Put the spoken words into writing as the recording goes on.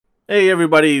Hey,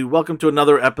 everybody, welcome to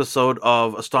another episode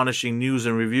of Astonishing News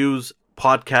and Reviews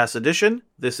Podcast Edition.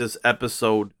 This is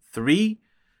episode 3.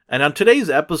 And on today's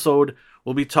episode,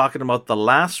 we'll be talking about the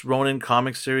last Ronin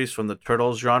comic series from the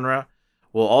Turtles genre.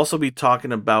 We'll also be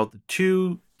talking about the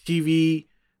 2 TV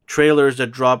trailers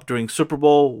that dropped during Super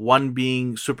Bowl, one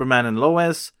being Superman and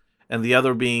Lois, and the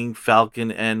other being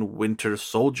Falcon and Winter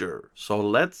Soldier. So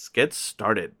let's get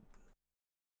started.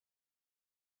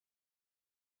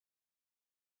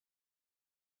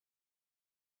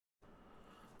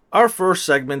 Our first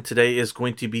segment today is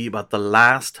going to be about The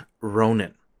Last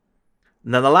Ronin.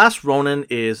 Now, The Last Ronin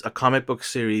is a comic book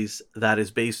series that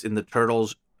is based in the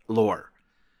Turtles lore.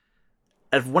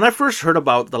 And when I first heard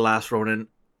about The Last Ronin,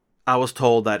 I was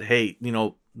told that, hey,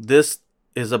 this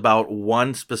is about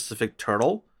one specific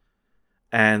turtle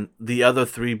and the other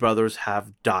 3 brothers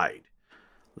have died.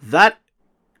 That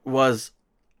was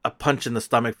a punch in the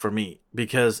stomach for me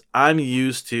because I'm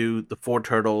used to the 4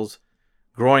 turtles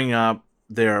growing up.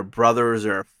 They're brothers,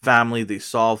 they're family, they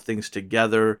solve things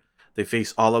together, they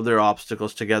face all of their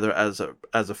obstacles together as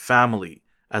a family,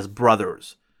 as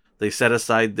brothers. They set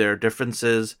aside their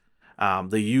differences,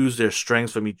 they use their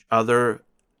strengths from each other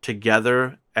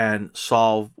together and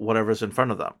solve whatever's in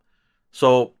front of them.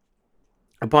 So,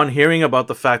 upon hearing about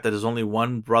the fact that there's only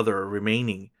one brother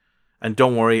remaining, and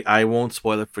don't worry, I won't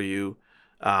spoil it for you,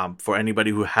 for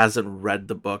anybody who hasn't read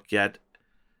the book yet.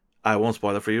 I won't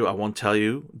spoil it for you. I won't tell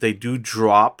you. They do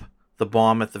drop the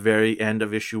bomb at the very end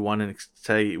of issue 1 and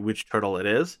say which turtle it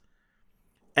is.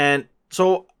 And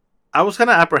so I was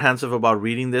kind of apprehensive about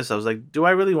reading this. I was like, do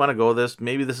I really want to go this?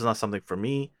 Maybe this is not something for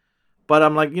me. But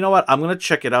I'm like, you know what? I'm going to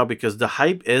check it out because the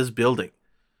hype is building.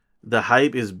 The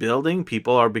hype is building.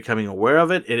 People are becoming aware of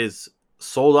it. It is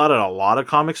sold out at a lot of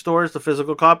comic stores, the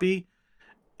physical copy.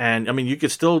 And I mean, you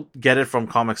could still get it from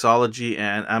Comixology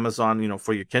and Amazon,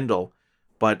 for your Kindle.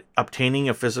 But obtaining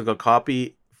a physical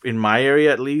copy, in my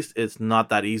area at least, it's not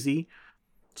that easy.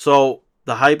 So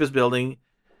the hype is building.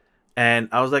 And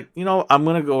I was like, I'm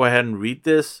going to go ahead and read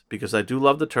this because I do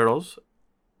love the Turtles.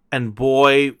 And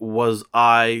boy, was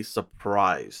I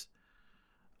surprised.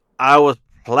 I was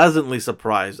pleasantly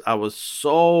surprised. I was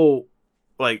so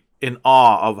in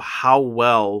awe of how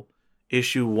well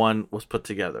issue 1 was put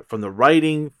together. From the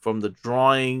writing, from the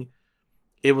drawing,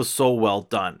 it was so well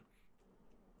done.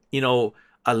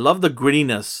 I love the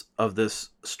grittiness of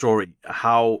this story.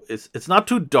 How it's not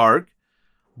too dark,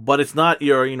 but it's not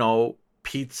your,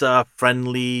 pizza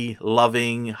friendly,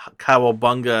 loving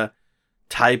cowabunga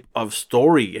type of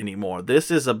story anymore. This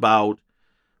is about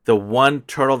the one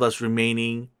turtle that's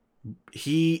remaining.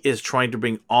 He is trying to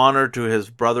bring honor to his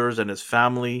brothers and his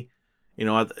family.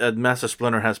 Master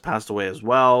Splinter has passed away as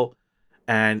well,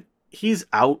 and he's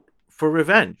out for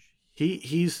revenge.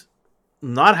 He's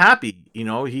not happy.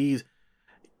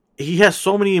 He has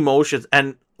so many emotions,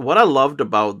 and what I loved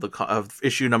about of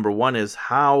issue number 1 is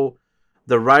how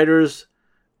the writers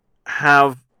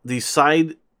have these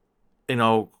side,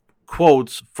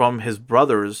 quotes from his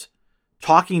brothers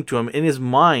talking to him in his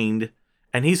mind,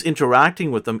 and he's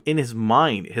interacting with them in his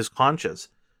mind, his conscious.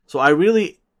 So I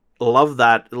really love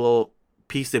that little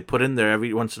piece they put in there.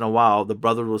 Every once in a while, the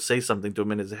brother will say something to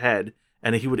him in his head,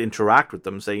 and he would interact with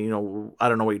them, saying, I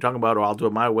don't know what you're talking about, or I'll do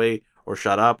it my way, or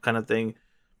shut up, kind of thing.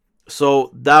 So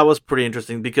that was pretty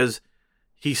interesting because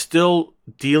he's still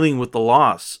dealing with the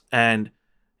loss and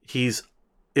he's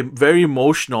very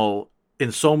emotional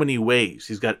in so many ways.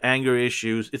 He's got anger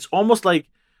issues. It's almost like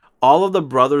all of the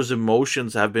brothers'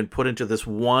 emotions have been put into this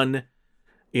one,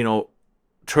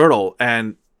 turtle,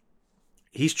 and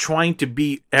he's trying to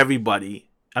beat everybody.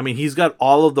 I mean, he's got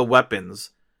all of the weapons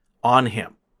on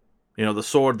him. The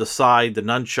sword, the scythe, the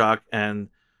nunchuck, and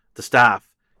the staff.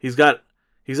 He's got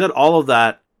all of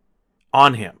that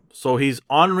on him. So he's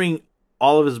honoring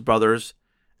all of his brothers,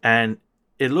 and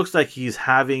it looks like he's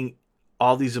having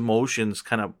all these emotions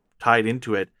kind of tied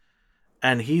into it.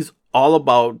 And he's all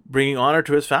about bringing honor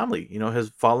to his family. His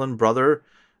fallen brother,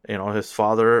 his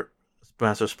father,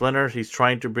 Master Splinter, he's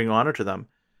trying to bring honor to them.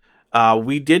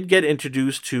 We did get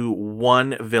introduced to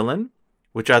one villain,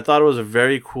 which I thought was a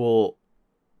very cool,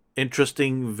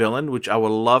 interesting villain, which I would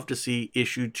love to see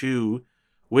issue 2,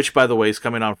 which, by the way, is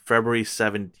coming on February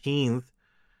 17th,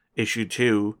 issue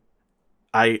 2.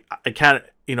 I can't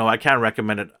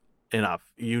recommend it enough.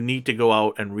 You need to go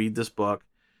out and read this book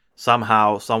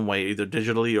somehow, some way, either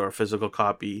digitally or a physical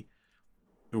copy.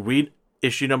 Read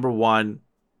issue number 1.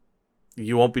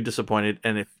 You won't be disappointed.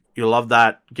 And if you love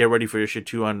that, get ready for issue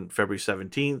 2 on February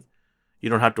 17th. You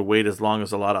don't have to wait as long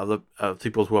as a lot of other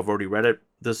people who have already read it.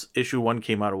 This issue 1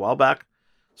 came out a while back,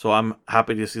 so I'm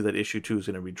happy to see that issue 2 is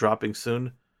going to be dropping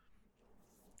soon.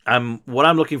 What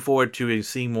I'm looking forward to is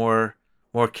seeing more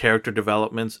character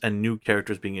developments and new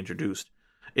characters being introduced.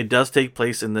 It does take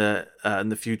place in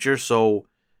the future, so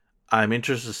I'm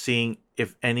interested in seeing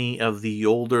if any of the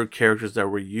older characters that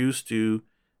we're used to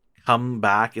come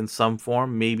back in some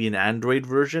form, maybe an Android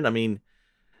version. I mean,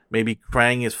 maybe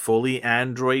Krang is fully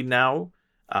Android now.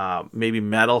 Maybe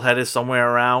Metalhead is somewhere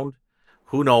around.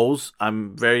 Who knows?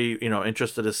 I'm very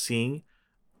interested in seeing,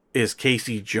 is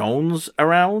Casey Jones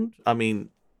around? I mean,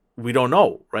 we don't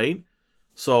know, right?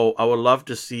 So I would love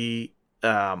to see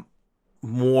um,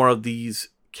 more of these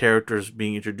characters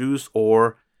being introduced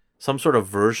or some sort of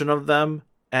version of them.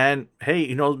 And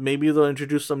hey, maybe they'll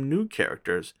introduce some new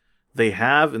characters they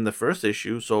have in the first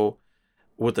issue. So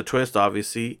with the twist,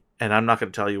 obviously, and I'm not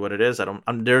going to tell you what it is.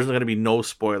 There's going to be no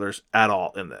spoilers at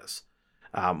all in this.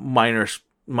 Minor,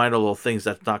 minor little things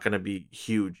that's not going to be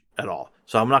huge at all.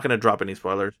 So I'm not going to drop any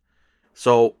spoilers.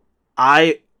 So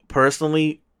I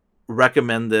personally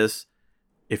recommend this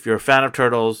if you're a fan of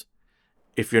Turtles.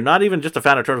 If you're not even just a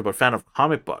fan of Turtles, but a fan of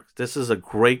comic books, this is a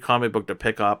great comic book to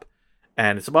pick up.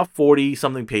 And it's about 40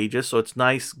 something pages, so it's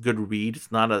nice, good read.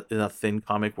 It's not a thin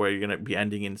comic where you're going to be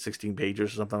ending in 16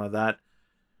 pages or something like that.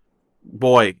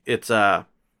 Boy, it's a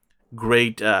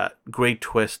great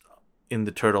twist in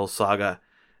the Turtles saga,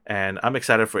 and I'm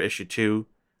excited for issue 2.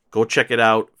 Go check it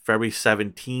out, February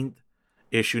 17th,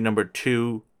 issue number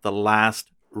 2, The Last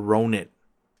Ronin.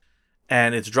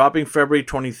 And it's dropping February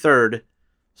 23rd,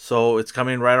 so it's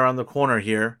coming right around the corner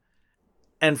here.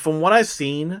 And from what I've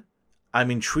seen, I'm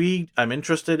intrigued, I'm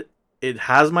interested. It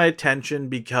has my attention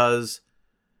because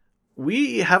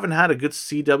we haven't had a good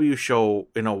CW show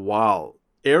in a while.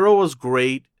 Arrow was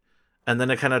great, and then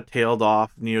it kind of tailed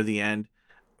off near the end.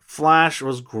 Flash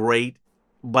was great,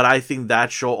 but I think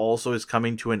that show also is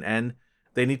coming to an end.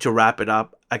 They need to wrap it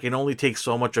up. I can only take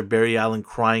so much of Barry Allen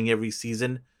crying every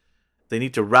season. They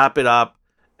need to wrap it up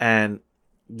and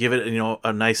give it,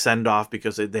 a nice send off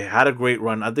because they had a great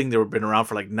run. I think they've been around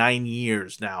for like 9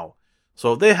 years now.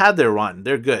 So they had their run.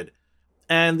 They're good.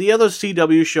 And the other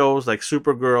CW shows like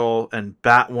Supergirl and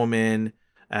Batwoman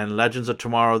and Legends of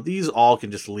Tomorrow, these all can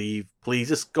just leave. Please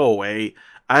just go away.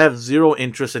 I have zero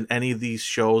interest in any of these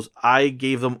shows. I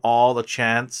gave them all a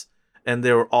chance and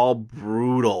they were all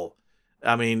brutal.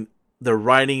 I mean, the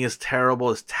writing is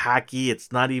terrible, it's tacky,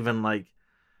 it's not even like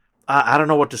I don't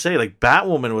know what to say. Like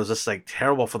Batwoman was just like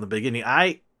terrible from the beginning.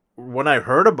 When I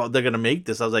heard about they're gonna make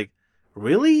this, I was like,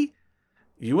 really?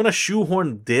 You want to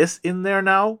shoehorn this in there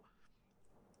now?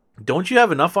 Don't you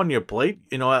have enough on your plate?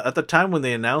 At the time when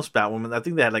they announced Batwoman, I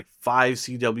think they had like 5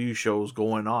 CW shows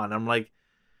going on. I'm like,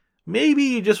 maybe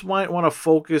you just might want to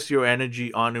focus your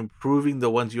energy on improving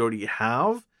the ones you already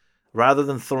have rather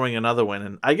than throwing another one.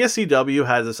 And I guess CW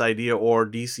has this idea, or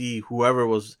DC, whoever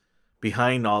was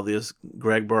behind all this,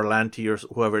 Greg Berlanti or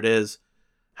whoever it is,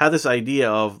 had this idea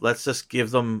of let's just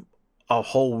give them a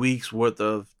whole week's worth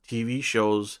of TV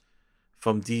shows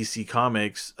from DC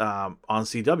Comics on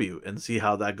CW and see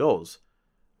how that goes.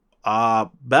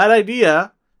 Bad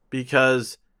idea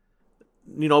because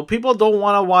people don't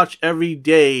want to watch every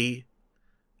day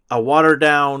a watered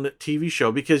down TV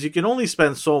show because you can only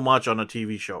spend so much on a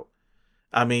TV show.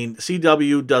 I mean,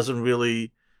 CW doesn't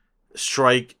really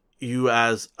strike you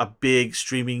as a big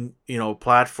streaming,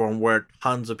 platform where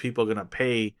tons of people are going to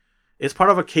pay. It's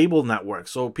part of a cable network,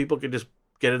 so people can just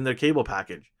get in their cable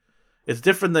package. It's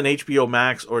different than HBO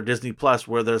Max or Disney Plus,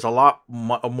 where there's a lot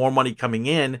more money coming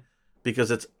in because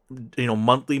it's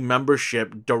monthly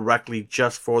membership directly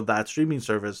just for that streaming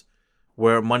service,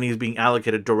 where money is being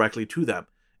allocated directly to them.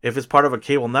 If it's part of a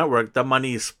cable network, that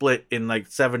money is split in like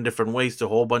 7 different ways to a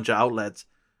whole bunch of outlets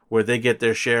where they get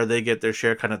their share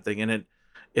kind of thing, and it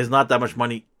is not that much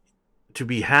money to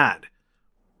be had.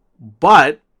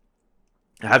 But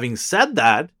having said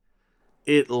that,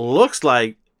 it looks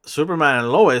like Superman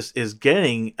and Lois is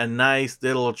getting a nice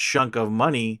little chunk of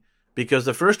money because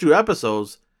the first 2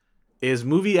 episodes is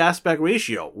movie aspect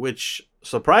ratio, which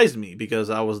surprised me because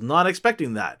I was not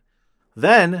expecting that.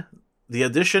 Then the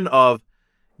addition of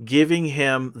giving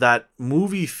him that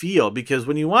movie feel, because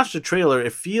when you watch the trailer,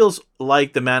 it feels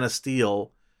like the Man of Steel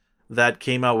that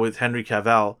came out with Henry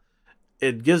Cavill.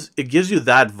 It gives you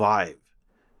that vibe.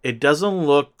 It doesn't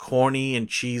look corny and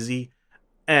cheesy.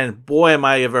 And boy, am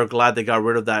I ever glad they got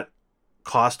rid of that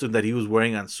costume that he was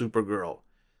wearing on Supergirl.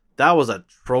 That was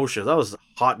atrocious. That was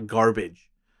hot garbage.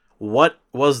 What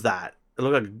was that? It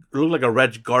looked like a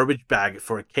red garbage bag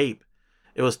for a cape.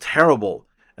 It was terrible.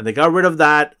 And they got rid of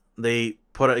that. They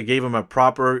gave him a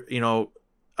proper,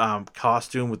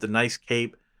 costume with a nice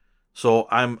cape. So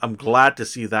I'm glad to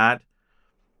see that.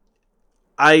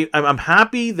 I'm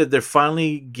happy that they're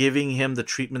finally giving him the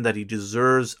treatment that he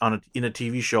deserves in a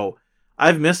TV show.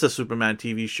 I've missed a Superman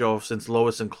TV show since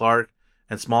Lois and Clark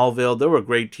and Smallville. They were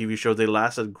great TV shows. They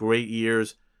lasted great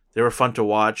years. They were fun to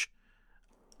watch.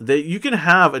 You can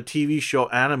have a TV show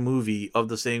and a movie of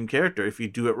the same character if you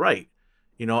do it right.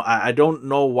 I don't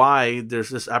know why there's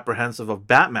this apprehensive of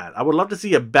Batman. I would love to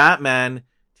see a Batman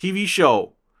TV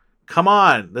show. Come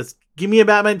on, let's give me a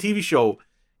Batman TV show.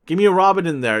 Give me a Robin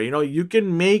in there. You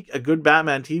can make a good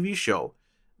Batman TV show.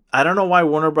 I don't know why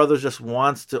Warner Brothers just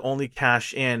wants to only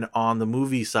cash in on the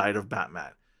movie side of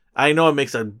Batman. I know it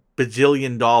makes a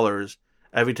bajillion dollars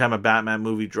every time a Batman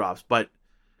movie drops, but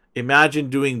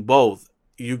imagine doing both.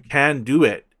 You can do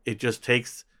it. It just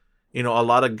takes, a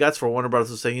lot of guts for Warner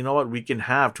Brothers to say, you know what, we can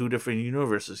have two different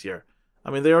universes here.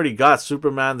 I mean, they already got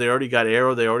Superman, they already got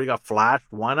Arrow, they already got Flash.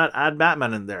 Why not add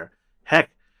Batman in there? Heck,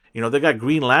 they got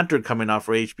Green Lantern coming out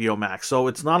for HBO Max, so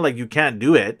it's not like you can't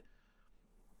do it.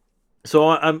 So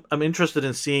I'm interested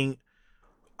in seeing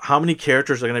how many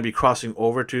characters are going to be crossing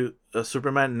over to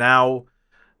Superman. Now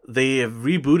they have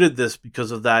rebooted this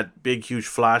because of that big, huge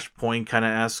Flashpoint kind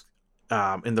of esque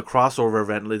in the crossover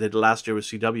event they did last year with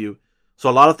CW. So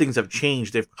a lot of things have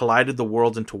changed. They've collided the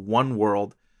worlds into one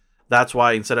world. That's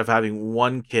why instead of having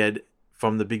one kid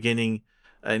from the beginning,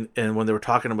 and when they were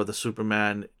talking about the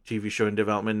Superman TV show in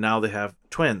development, now they have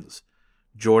twins,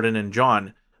 Jordan and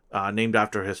John, named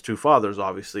after his two fathers,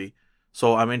 obviously.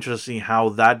 So I'm interested in seeing how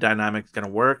that dynamic is going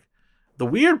to work. The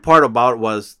weird part about it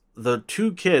was the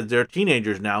two kids, they're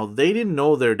teenagers now, they didn't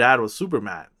know their dad was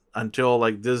Superman until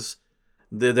like this.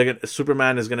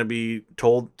 Superman is going to be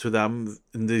told to them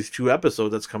in these two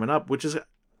episodes that's coming up, which is,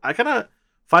 I kind of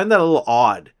find that a little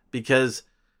odd because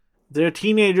they're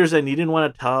teenagers and they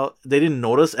didn't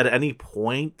notice at any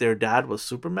point their dad was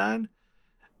Superman.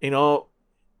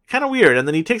 Kind of weird. And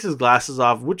then he takes his glasses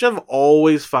off, which I've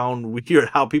always found weird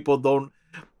how people don't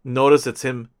notice it's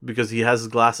him because he has his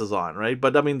glasses on, right?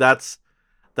 But I mean, that's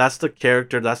the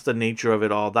character, that's the nature of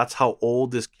it all. That's how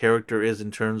old this character is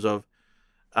in terms of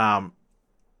one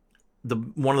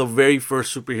of the very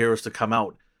first superheroes to come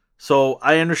out. So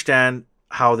I understand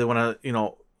how they want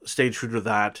to, stay true to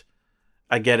that.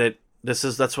 I get it.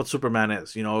 That's what Superman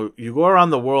is. You go around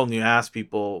the world and you ask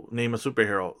people, name a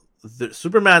superhero.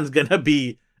 Superman's gonna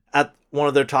be at one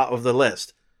of their top of the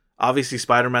list. Obviously,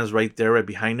 Spider-Man's right there, right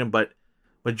behind him, but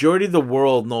majority of the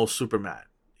world knows Superman.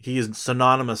 He is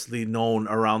synonymously known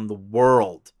around the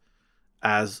world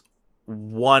as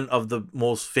one of the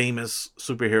most famous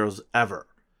superheroes ever.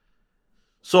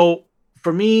 So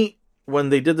for me, when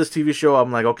they did this TV show,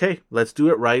 I'm like, okay, let's do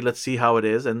it right. Let's see how it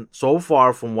is. And so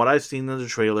far, from what I've seen in the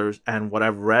trailers and what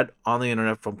I've read on the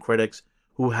internet from critics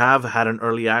who have had an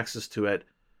early access to it,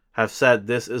 have said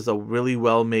this is a really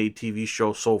well-made TV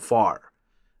show so far.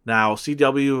 Now,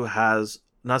 CW,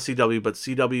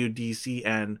 DC,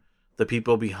 and the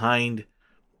people behind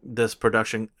this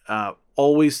production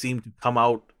always seem to come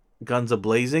out guns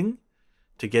a-blazing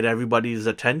to get everybody's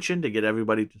attention, to get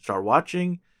everybody to start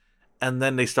watching, and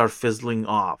then they start fizzling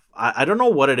off. I don't know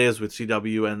what it is with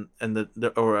CW and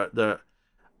the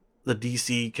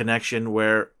DC connection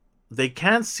where they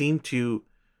can't seem to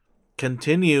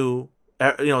continue.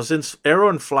 Since Arrow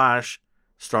and Flash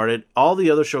started, all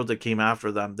the other shows that came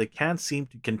after them, they can't seem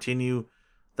to continue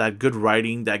that good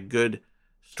writing, that good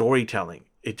storytelling.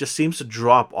 It just seems to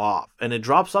drop off, and it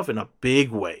drops off in a big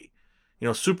way.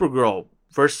 Supergirl,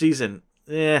 first season,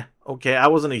 okay, I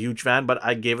wasn't a huge fan, but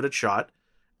I gave it a shot,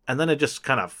 and then it just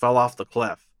kind of fell off the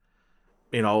cliff.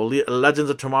 Legends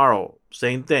of Tomorrow,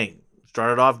 same thing.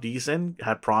 Started off decent,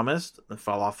 had promised, and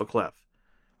fell off a cliff.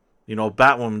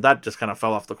 Batwoman, that just kind of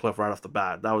fell off the cliff right off the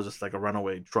bat. That was just like a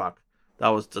runaway truck. That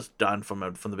was just done from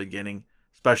the beginning.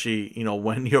 Especially,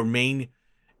 when your main,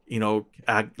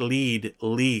 lead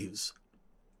leaves.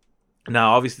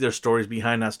 Now, obviously, there's stories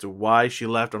behind as to why she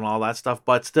left and all that stuff.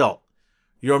 But still,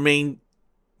 your main,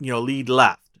 lead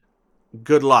left.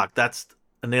 Good luck. That's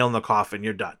a nail in the coffin.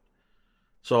 You're done.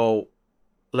 So,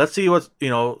 let's see what,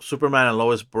 Superman and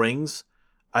Lois brings.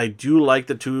 I do like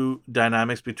the two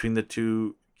dynamics between the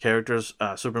two characters,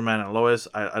 Superman and Lois.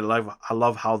 I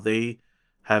love how they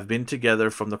have been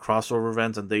together from the crossover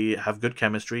events, and they have good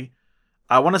chemistry.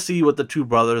 I want to see what the two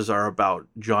brothers are about,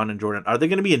 John and Jordan. Are they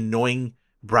going to be annoying,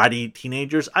 bratty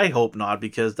teenagers? I hope not,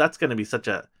 because that's going to be such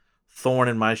a thorn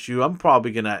in my shoe. I'm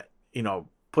probably going to,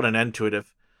 put an end to it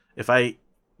if I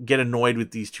get annoyed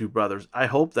with these two brothers. I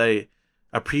hope they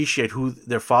appreciate who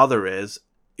their father is,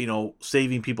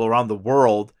 saving people around the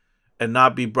world, and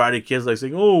not be bratty kids like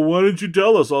saying, oh, why didn't you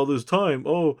tell us all this time?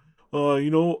 Oh, I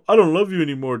don't love you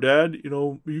anymore, Dad.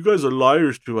 You guys are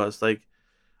liars to us. Like,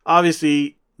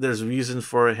 obviously, there's reasons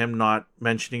for him not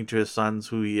mentioning to his sons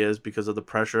who he is because of the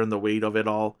pressure and the weight of it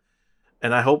all.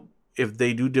 And I hope if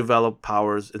they do develop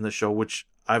powers in the show, which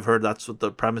I've heard that's what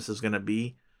the premise is going to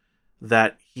be,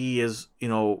 that he is,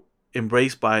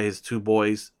 embraced by his two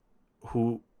boys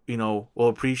who, will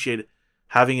appreciate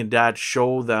having a dad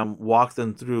show them, walk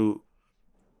them through.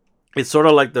 It's sort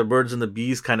of like the birds and the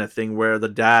bees kind of thing where the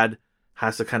dad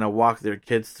has to kind of walk their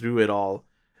kids through it all.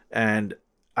 And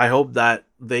I hope that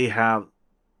they have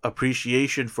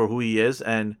appreciation for who he is,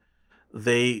 and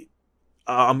they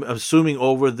I'm assuming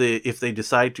over the if they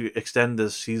decide to extend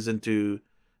this season to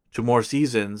more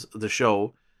seasons, the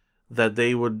show, that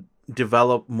they would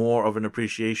develop more of an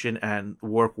appreciation and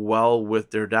work well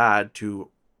with their dad to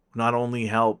not only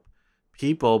help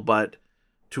people but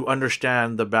to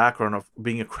understand the background of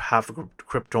being a half a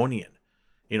Kryptonian.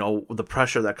 The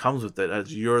pressure that comes with it,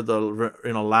 as you're the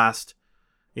last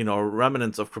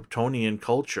remnants of Kryptonian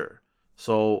culture.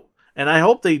 So, and I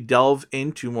hope they delve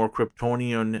into more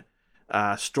Kryptonian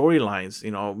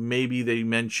storylines. Maybe they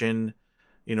mention,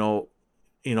 Jor-El,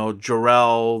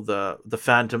 the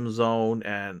Phantom Zone,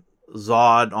 and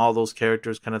Zod, all those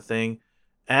characters, kind of thing.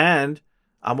 And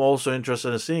I'm also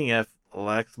interested in seeing if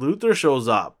Lex Luthor shows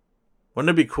up. Wouldn't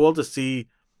it be cool to see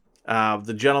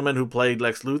the gentleman who played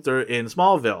Lex Luthor in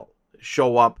Smallville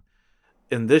show up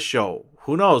in this show?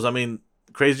 Who knows? I mean,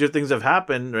 crazier things have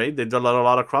happened, right? They've done a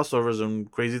lot of crossovers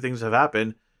and crazy things have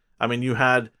happened. I mean,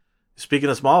 speaking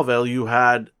of Smallville, you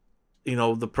had,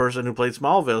 the person who played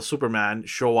Smallville, Superman,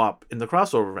 show up in the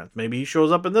crossover event. Maybe he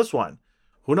shows up in this one.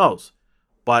 Who knows?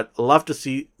 But love to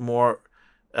see more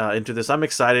into this. I'm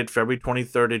excited. February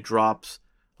 23rd, it drops.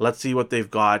 Let's see what they've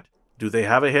got. Do they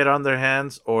have a hit on their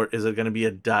hands, or is it going to be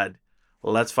a dud?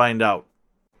 Let's find out.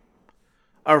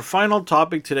 Our final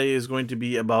topic today is going to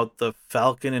be about the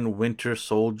Falcon and Winter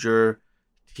Soldier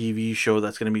TV show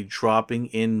that's going to be dropping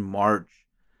in March.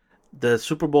 The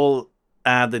Super Bowl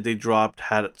ad that they dropped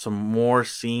had some more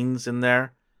scenes in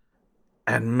there.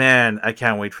 And man, I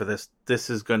can't wait for this. This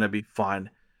is going to be fun.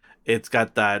 It's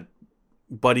got that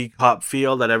buddy cop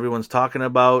feel that everyone's talking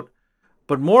about.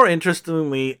 But more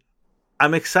interestingly,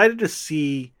 I'm excited to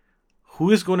see who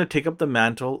is going to take up the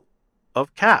mantle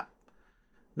of Cap.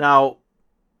 Now,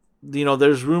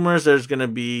 there's rumors there's going to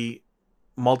be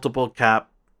multiple Cap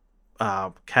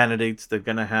candidates. They're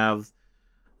going to have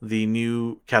the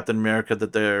new Captain America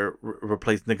that they're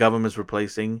replacing, the government's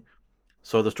replacing.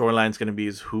 So the storyline is going to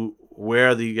be where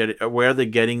are they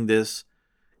getting this,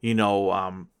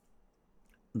 the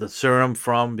serum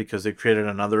from, because they created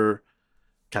another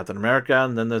Captain America.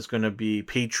 And then there's going to be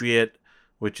Patriot,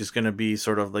 which is going to be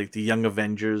sort of like the Young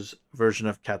Avengers version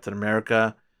of Captain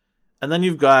America. And then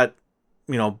you've got,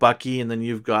 Bucky, and then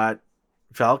you've got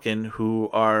Falcon, who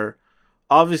are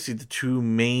obviously the two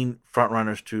main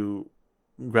frontrunners to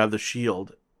grab the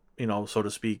shield, so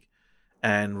to speak,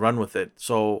 and run with it.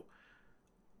 So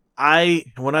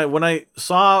when I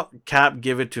saw Cap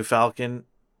give it to Falcon,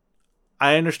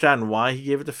 I understand why he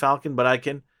gave it to Falcon, but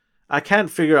I can't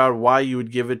figure out why you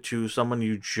would give it to someone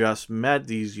you just met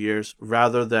these years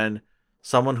rather than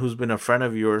someone who's been a friend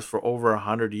of yours for over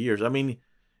 100 years. I mean,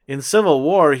 in Civil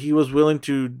War, he was willing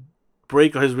to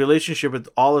break his relationship with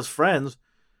all his friends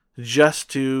just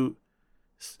to,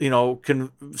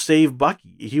 save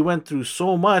Bucky. He went through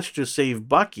so much to save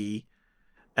Bucky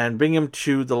and bring him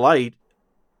to the light,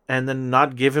 and then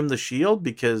not give him the shield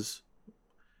because,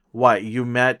 what, you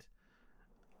met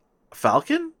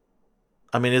Falcon?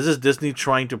 I mean, is this Disney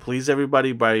trying to please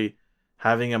everybody by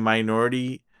having a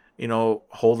minority,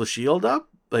 hold the shield up?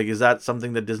 Like, is that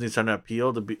something that Disney's trying to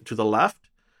appeal to the left?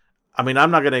 I mean,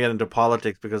 I'm not going to get into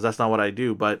politics because that's not what I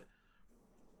do, but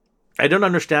I don't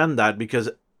understand that, because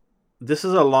this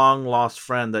is a long lost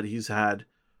friend that he's had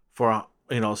for,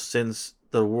 since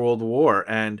the World War,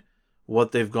 and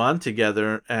what they've gone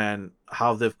together and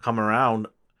how they've come around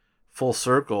full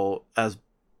circle as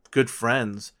good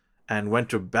friends and went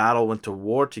to battle, went to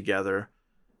war together,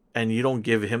 and you don't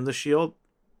give him the shield?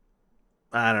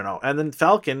 I don't know. And then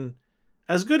Falcon,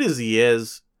 as good as he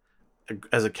is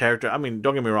as a character, I mean,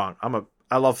 don't get me wrong,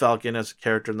 I love Falcon as a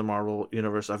character in the Marvel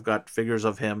universe. I've got figures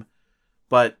of him,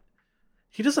 but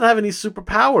he doesn't have any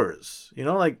superpowers.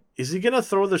 Like, is he gonna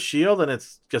throw the shield and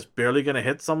it's just barely gonna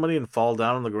hit somebody and fall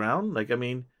down on the ground? Like, I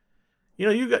mean,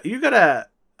 you gotta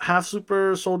have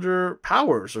super soldier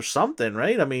powers or something,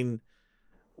 right? I mean,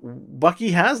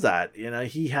 Bucky has that.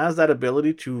 He has that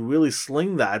ability to really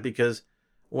sling that, because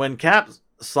when Cap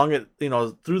slung it,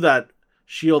 through that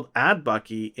shield at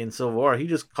Bucky in Civil War, he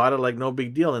just caught it like no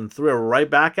big deal and threw it right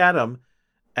back at him.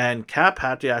 And Cap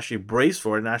had to actually brace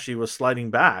for it and actually was sliding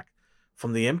back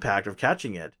from the impact of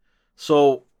catching it.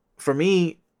 So for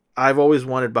me, I've always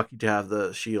wanted Bucky to have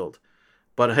the shield.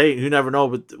 But hey, you never know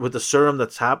with the serum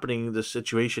that's happening, the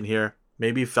situation here.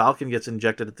 Maybe Falcon gets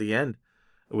injected at the end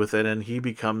with it, and he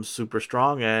becomes super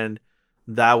strong, and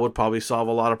that would probably solve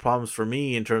a lot of problems for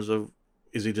me in terms of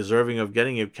is he deserving of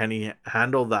getting it? Can he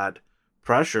handle that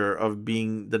pressure of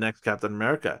being the next Captain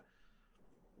America?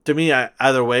 To me,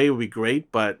 either way would be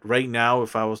great. But right now,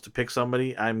 if I was to pick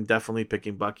somebody, I'm definitely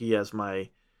picking Bucky as my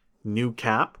new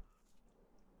Cap,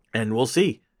 and we'll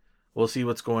see. We'll see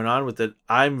what's going on with it.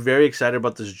 I'm very excited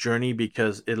about this journey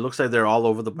because it looks like they're all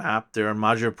over the map. They're in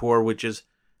Majapur, which is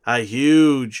a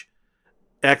huge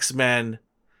X-Men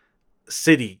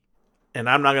city. And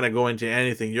I'm not going to go into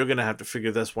anything. You're going to have to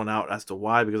figure this one out as to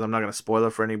why, because I'm not going to spoil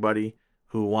it for anybody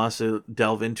who wants to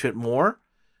delve into it more.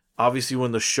 Obviously,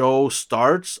 when the show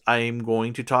starts, I'm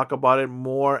going to talk about it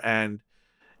more and,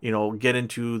 get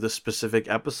into the specific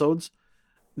episodes.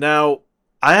 Now,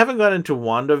 I haven't got into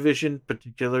WandaVision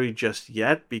particularly just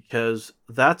yet because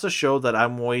that's a show that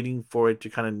I'm waiting for it to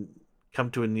kind of come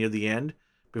to a near the end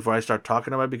before I start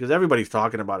talking about it, because everybody's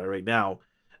talking about it right now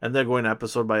and they're going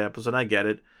episode by episode. I get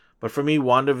it. But for me,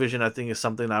 WandaVision, I think, is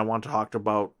something I want to talk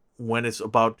about when it's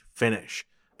about to finish,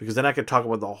 because then I could talk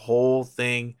about the whole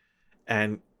thing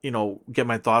and, get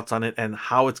my thoughts on it and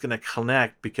how it's going to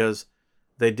connect, because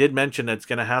they did mention that it's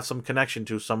going to have some connection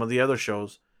to some of the other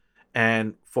shows.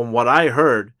 And from what I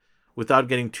heard, without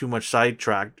getting too much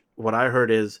sidetracked, what I heard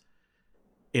is,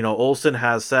 Olsen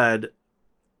has said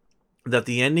that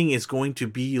the ending is going to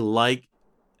be like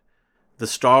the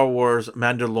Star Wars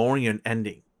Mandalorian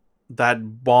ending.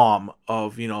 That bomb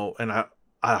of, and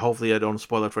I hopefully I don't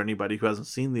spoil it for anybody who hasn't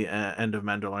seen the end of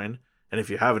Mandalorian. And if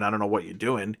you haven't, I don't know what you're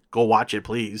doing. Go watch it,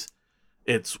 please.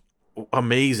 It's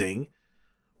amazing.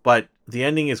 But the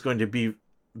ending is going to be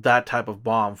that type of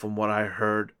bomb, from what I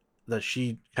heard, that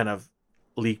she kind of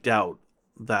leaked out,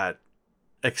 that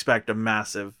expect a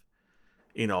massive,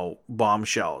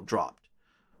 bombshell dropped.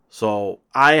 So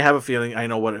I have a feeling I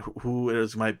know who it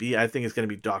is might be. I think it's going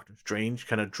to be Doctor Strange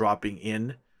kind of dropping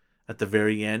in at the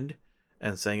very end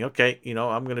and saying, okay,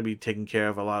 I'm going to be taking care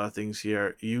of a lot of things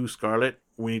here. You, Scarlet,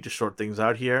 we need to sort things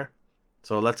out here.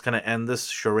 So let's kind of end this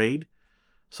charade.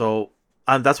 So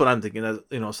that's what I'm thinking.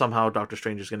 That somehow Doctor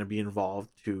Strange is going to be involved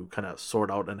to kind of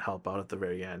sort out and help out at the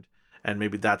very end, and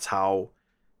maybe that's how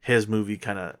his movie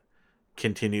kind of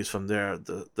continues from there.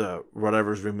 The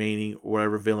whatever's remaining,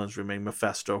 whatever villains remain,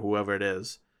 Mephisto, whoever it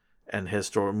is, and his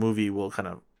story movie will kind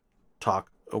of talk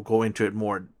or go into it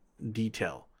more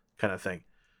detail, kind of thing.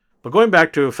 But going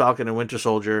back to Falcon and Winter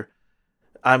Soldier,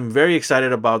 I'm very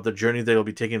excited about the journey they'll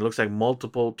be taking. It looks like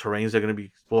multiple terrains they're going to be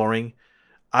exploring.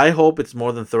 I hope it's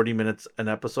more than 30 minutes an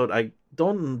episode. I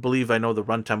don't believe I know the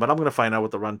runtime, but I'm going to find out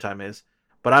what the runtime is.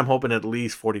 But I'm hoping at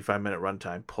least 45-minute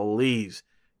runtime. Please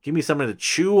give me something to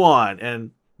chew on,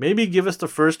 and maybe give us the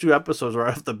first 2 episodes right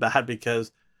off the bat,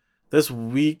 because this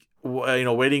week,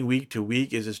 waiting week to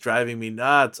week is just driving me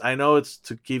nuts. I know it's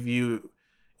to give you,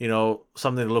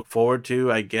 something to look forward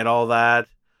to. I get all that.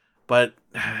 But,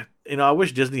 I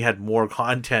wish Disney had more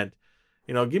content.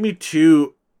 Give me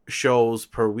 2 shows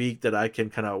per week that I can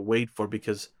kind of wait for,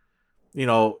 because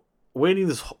waiting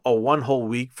this one whole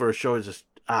week for a show is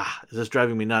just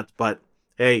driving me nuts. But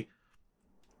hey,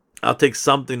 I'll take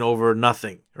something over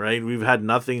nothing, right? We've had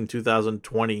nothing in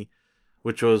 2020,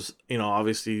 which was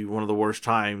obviously one of the worst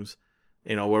times,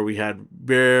 where we had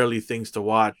barely things to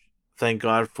watch. Thank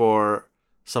God for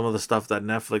some of the stuff that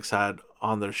Netflix had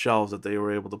on their shelves that they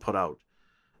were able to put out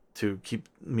to keep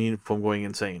me from going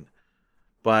insane.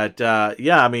 But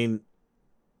yeah, I mean,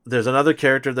 there's another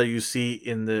character that you see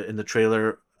in the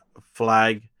trailer,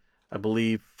 Flag, I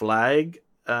believe. Flag,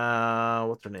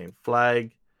 what's her name?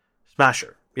 Flag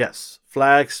Smasher. Yes,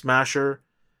 Flag Smasher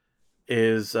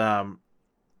is a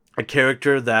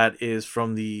character that is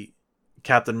from the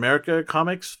Captain America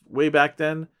comics way back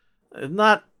then.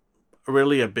 Not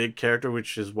really a big character,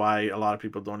 which is why a lot of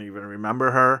people don't even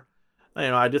remember her.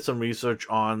 I did some research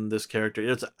on this character.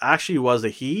 It actually was a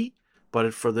he,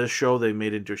 but for this show they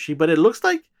made it into a she. But it looks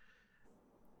like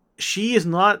she is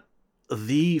not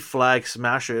the Flag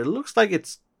Smasher. It looks like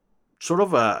it's sort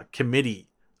of a committee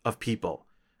of people.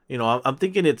 I'm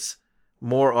thinking it's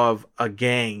more of a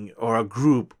gang or a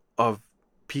group of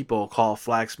people called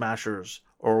Flag Smashers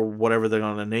or whatever they're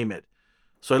going to name it.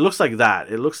 So it looks like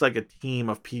that. It looks like a team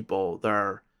of people that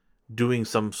are doing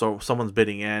someone's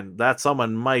bidding, and that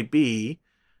someone might be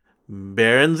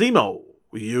Baron Zemo.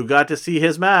 You got to see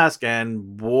his mask,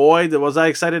 and boy, was I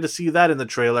excited to see that in the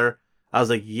trailer. I was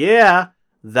like, yeah,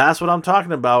 that's what I'm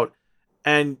talking about.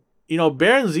 And,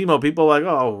 Baron Zemo, people are like,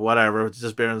 oh, whatever, it's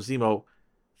just Baron Zemo.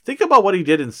 Think about what he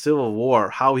did in Civil War,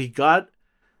 how he got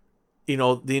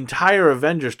the entire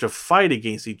Avengers to fight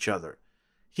against each other.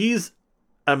 He's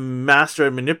a master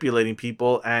at manipulating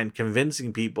people and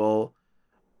convincing people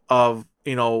of,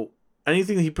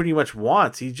 anything he pretty much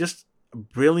wants. He's just a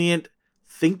brilliant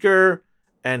thinker,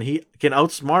 and he can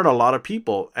outsmart a lot of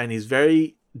people, and he's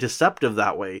very deceptive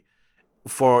that way.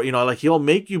 For, like, he'll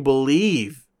make you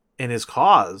believe in his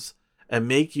cause and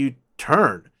make you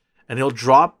turn, and he'll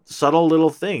drop subtle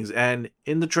little things. And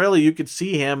in the trailer you could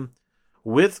see him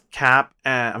with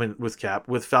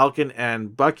with Falcon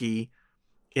and Bucky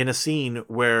in a scene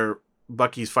where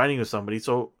Bucky's fighting with somebody.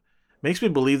 So makes me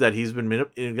believe that he's been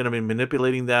going to be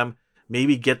manipulating them,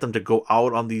 maybe get them to go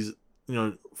out on these,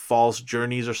 false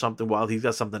journeys or something, while he's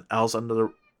got something else under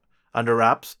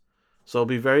wraps. So it'll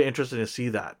be very interesting to see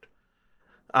that.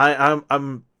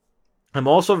 I'm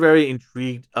also very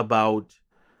intrigued about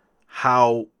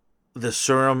how the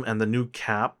serum and the new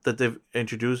cap that they've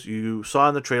introduced. You saw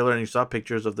in the trailer and you saw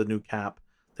pictures of the new cap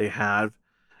they have,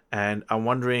 and I'm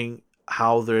wondering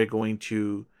how they're going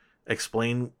to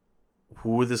explain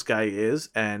who this guy is,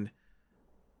 and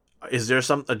is there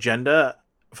some agenda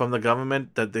from the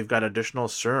government that they've got additional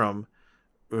serum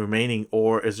remaining,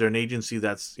 or is there an agency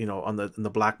that's, on in the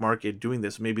black market doing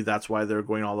this? Maybe that's why they're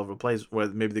going all over the place. Where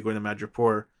maybe they're going to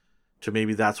Madripoor, to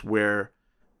maybe that's where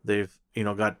they've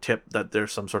got tipped that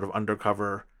there's some sort of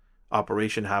undercover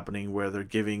operation happening where they're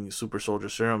giving super soldier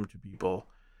serum to people.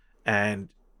 And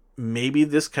maybe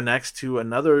this connects to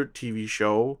another TV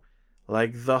show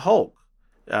like the Hulk,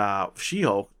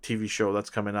 She-Hulk TV show that's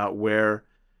coming out, where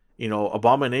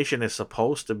Abomination is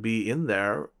supposed to be in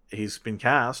there. He's been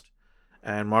cast,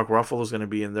 and Mark Ruffalo is going to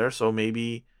be in there. So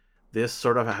maybe this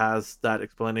sort of has that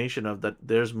explanation of that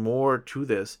there's more to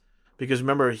this, because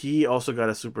remember, he also got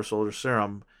a super soldier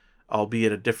serum,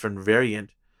 albeit a different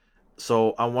variant.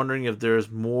 So I'm wondering if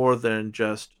there's more than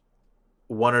just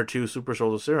one or two super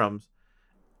soldier serums,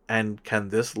 and can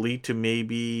this lead to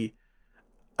maybe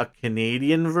a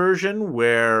Canadian version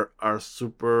where our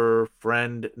super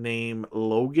friend named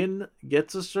Logan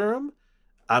gets a serum?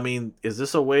 I mean, is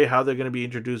this a way how they're going to be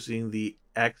introducing the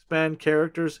X-Men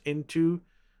characters into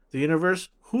the universe?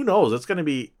 Who knows? It's going to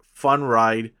be a fun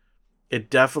ride. It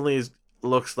definitely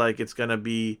looks like it's going to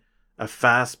be a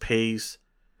fast-paced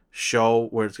show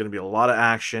where it's going to be a lot of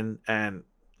action, and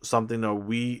something that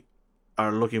we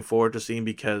are looking forward to seeing,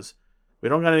 because we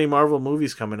don't got any Marvel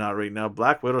movies coming out right now.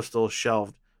 Black Widow's still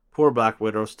shelved. Poor Black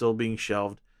Widow, still being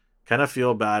shelved. Kind of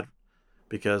feel bad,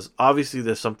 because obviously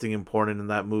there's something important in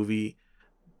that movie,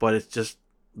 but it's just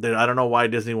that I don't know why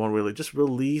Disney won't really just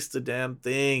release the damn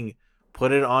thing,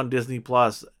 put it on Disney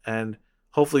Plus, and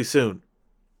hopefully soon.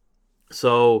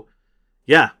 So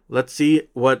yeah, let's see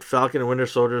what Falcon and Winter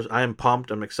Soldiers. I am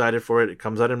pumped. I'm excited for it. It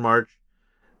comes out in March.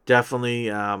 Definitely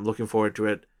looking forward to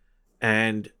it.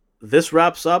 And this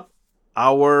wraps up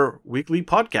our weekly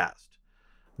podcast.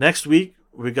 Next week,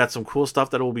 we got some cool stuff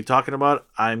that we'll be talking about.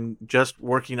 I'm just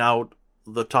working out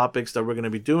the topics that we're going to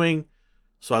be doing,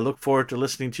 so I look forward to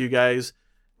listening to you guys.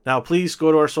 Now, please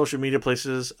go to our social media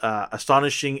places,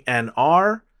 Astonishing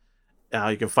NR.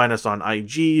 You can find us on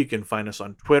IG. You can find us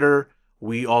on Twitter.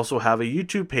 We also have a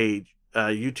YouTube page, a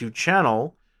YouTube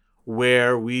channel,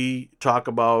 where we talk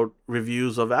about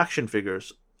reviews of action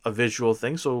figures, a visual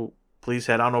thing. So please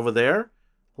head on over there,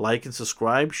 like and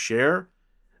subscribe, share.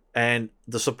 And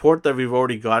the support that we've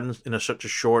already gotten in such a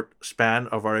short span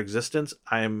of our existence,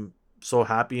 I am so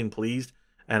happy and pleased,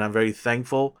 and I'm very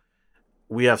thankful.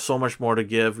 We have so much more to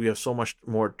give. We have so much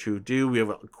more to do. We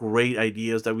have great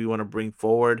ideas that we want to bring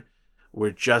forward.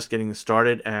 We're just getting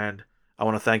started, and I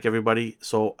want to thank everybody.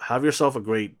 So have yourself a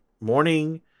great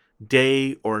morning,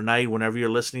 day, or night whenever you're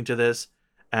listening to this,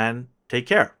 and take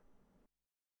care.